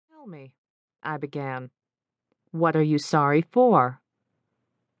Tell me, I began. What are you sorry for?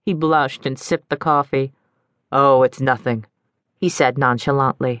 He blushed and sipped the coffee. Oh, it's nothing, he said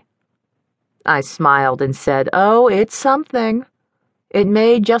nonchalantly. I smiled and said, oh, it's something. It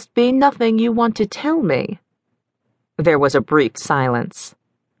may just be nothing you want to tell me. There was a brief silence.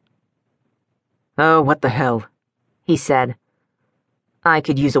 Oh, what the hell, he said. I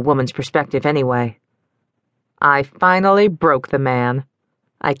could use a woman's perspective anyway. I finally broke the man,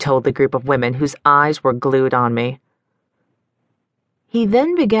 I told the group of women whose eyes were glued on me. He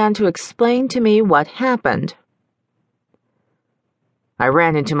then began to explain to me what happened. I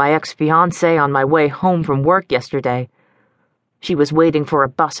ran into my ex-fiancée on my way home from work yesterday. She was waiting for a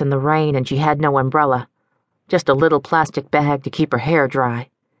bus in the rain and she had no umbrella, just a little plastic bag to keep her hair dry.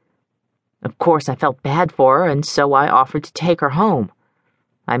 Of course, I felt bad for her, and so I offered to take her home.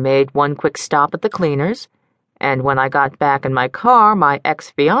 I made one quick stop at the cleaners, and when I got back in my car, my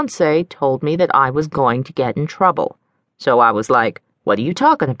ex-fiancée told me that I was going to get in trouble. So I was like, what are you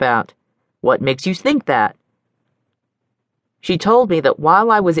talking about? What makes you think that? She told me that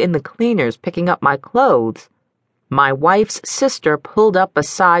while I was in the cleaners picking up my clothes, my wife's sister pulled up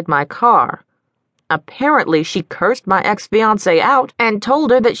beside my car. Apparently, she cursed my ex-fiancée out and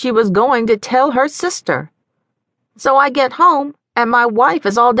told her that she was going to tell her sister. So I get home, and my wife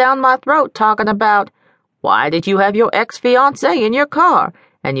is all down my throat talking about, why did you have your ex-fiancée in your car?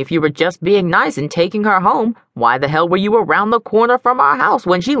 And if you were just being nice and taking her home, why the hell were you around the corner from our house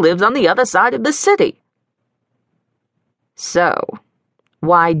when she lives on the other side of the city? So,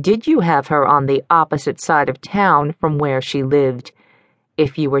 why did you have her on the opposite side of town from where she lived,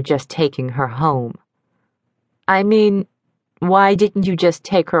 if you were just taking her home? I mean, why didn't you just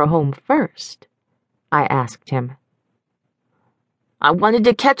take her home first? I asked him. I wanted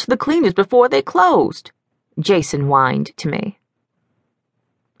to catch the cleaners before they closed, Jason whined to me.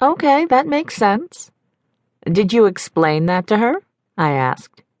 Okay, that makes sense. Did you explain that to her? I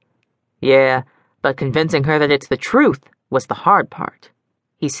asked. Yeah, but convincing her that it's the truth was the hard part,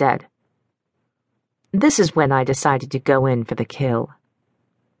 he said. This is when I decided to go in for the kill.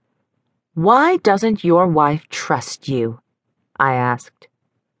 Why doesn't your wife trust you? I asked.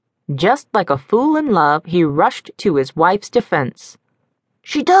 Just like a fool in love, he rushed to his wife's defense.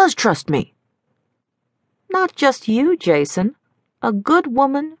 She does trust me. Not just you, Jason. A good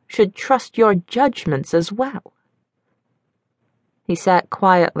woman should trust your judgments as well. He sat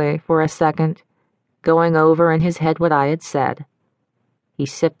quietly for a second, going over in his head what I had said. He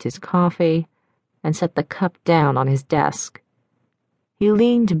sipped his coffee and set the cup down on his desk. He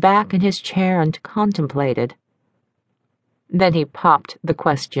leaned back in his chair and contemplated. Then he popped the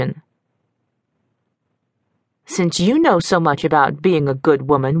question. Since you know so much about being a good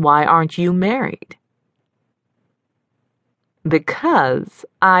woman, why aren't you married? Because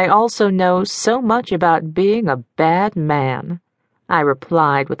I also know so much about being a bad man, I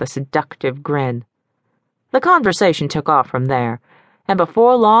replied with a seductive grin. The conversation took off from there, and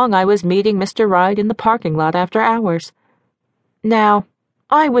before long I was meeting Mr. Wright in the parking lot after hours. Now,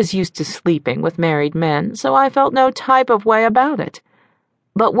 I was used to sleeping with married men, so I felt no type of way about it.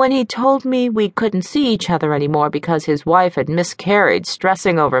 But when he told me we couldn't see each other anymore because his wife had miscarried,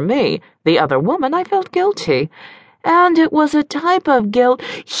 stressing over me, the other woman, I felt guilty. And it was a type of guilt.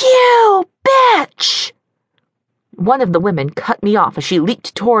 You bitch! One of the women cut me off as she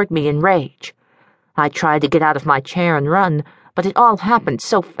leaped toward me in rage. I tried to get out of my chair and run, but it all happened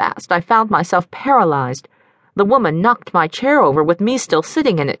so fast I found myself paralyzed. The woman knocked my chair over with me still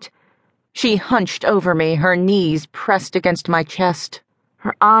sitting in it. She hunched over me, her knees pressed against my chest.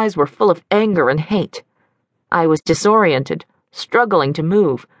 Her eyes were full of anger and hate. I was disoriented, struggling to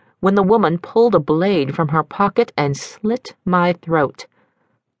move, when the woman pulled a blade from her pocket and slit my throat.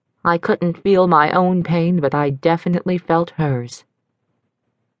 I couldn't feel my own pain, but I definitely felt hers.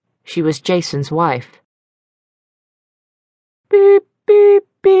 She was Jason's wife. Beep, beep,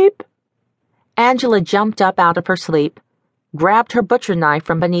 beep. Angela jumped up out of her sleep, grabbed her butcher knife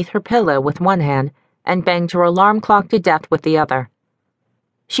from beneath her pillow with one hand, and banged her alarm clock to death with the other.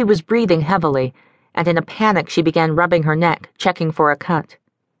 She was breathing heavily, and in a panic she began rubbing her neck, checking for a cut.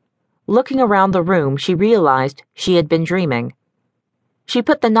 Looking around the room, she realized she had been dreaming. She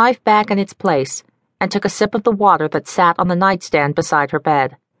put the knife back in its place and took a sip of the water that sat on the nightstand beside her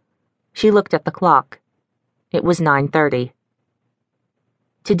bed. She looked at the clock. It was 9:30.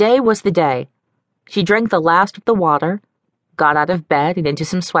 Today was the day. She drank the last of the water, got out of bed and into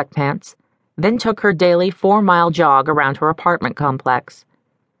some sweatpants, then took her daily 4-mile jog around her apartment complex.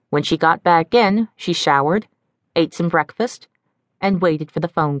 When she got back in, she showered, ate some breakfast, and waited for the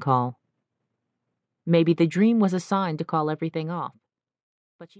phone call. Maybe the dream was a sign to call everything off.